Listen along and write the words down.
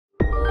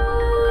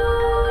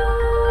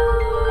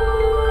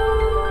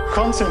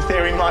Quantum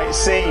theory might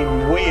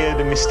seem weird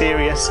and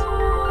mysterious,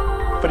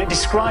 but it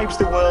describes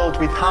the world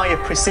with higher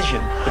precision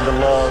than the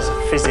laws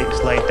of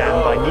physics laid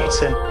down by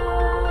Newton,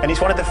 and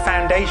it's one of the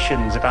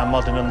foundations of our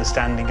modern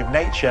understanding of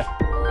nature.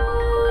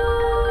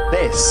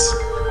 This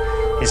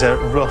is a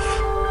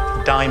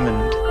rough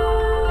diamond.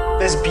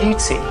 There's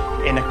beauty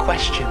in a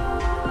question,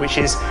 which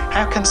is,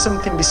 how can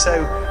something be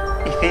so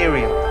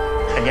ethereal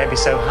and yet be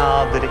so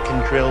hard that it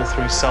can drill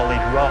through solid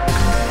rock?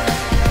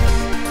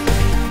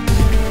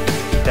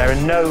 There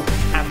are no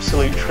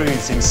absolute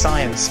truths in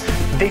science.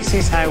 This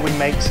is how we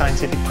make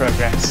scientific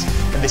progress,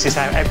 and this is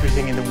how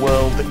everything in the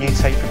world that you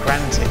take for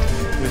granted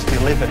was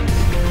delivered.